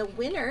 And the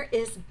winner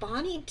is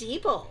Bonnie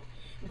Diebel.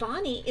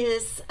 Bonnie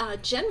is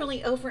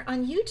generally over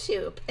on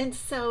YouTube, and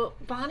so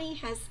Bonnie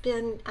has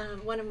been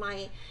one of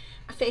my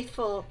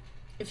faithful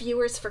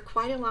viewers for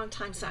quite a long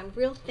time, so I'm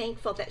real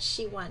thankful that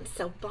she won.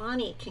 So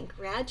Bonnie,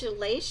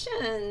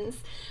 congratulations.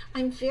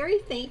 I'm very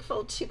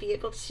thankful to be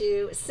able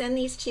to send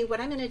these to you. What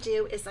I'm going to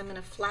do is I'm going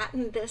to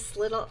flatten this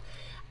little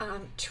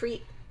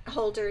treat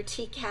holder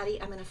tea caddy.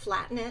 I'm going to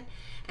flatten it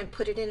and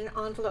put it in an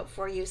envelope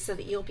for you so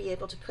that you'll be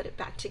able to put it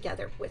back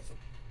together with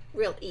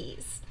real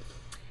ease.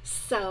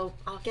 So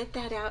I'll get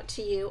that out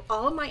to you.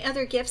 All my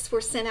other gifts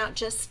were sent out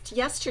just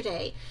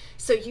yesterday,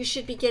 so you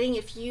should be getting,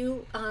 if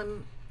you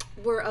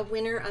were a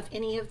winner of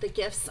any of the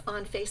gifts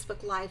on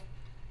Facebook Live,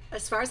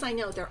 as far as I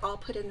know, they're all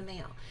put in the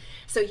mail,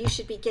 so you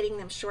should be getting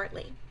them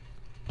shortly.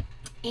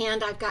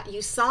 And I've got,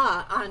 you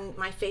saw on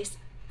my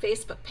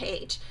Facebook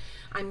page,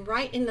 I'm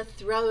right in the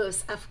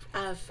throes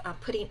of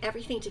putting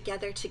everything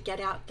together to get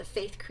out the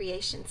Faith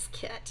Creations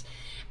kit.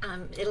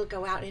 It'll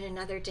go out in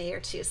another day or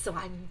two, so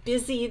I'm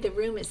busy. The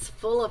room is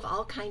full of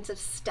all kinds of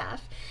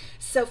stuff.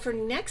 So for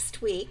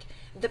next week,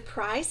 the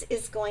prize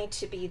is going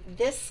to be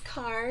this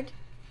card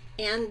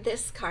and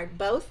this card.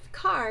 Both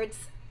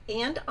cards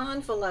and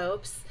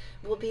envelopes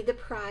will be the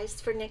prize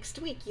for next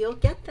week. You'll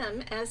get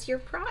them as your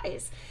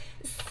prize.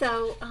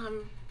 So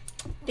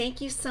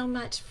thank you so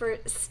much for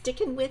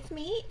sticking with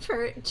me,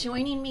 for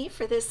joining me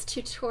for this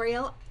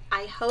tutorial.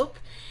 I hope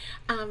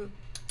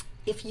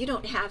if you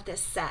don't have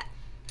this set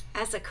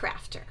as a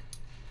crafter,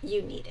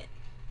 you need it.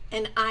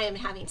 and I am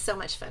having so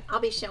much fun. I'll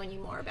be showing you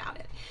more about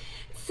it.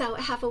 So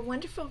have a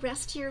wonderful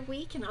rest of your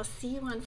week, and I'll see you on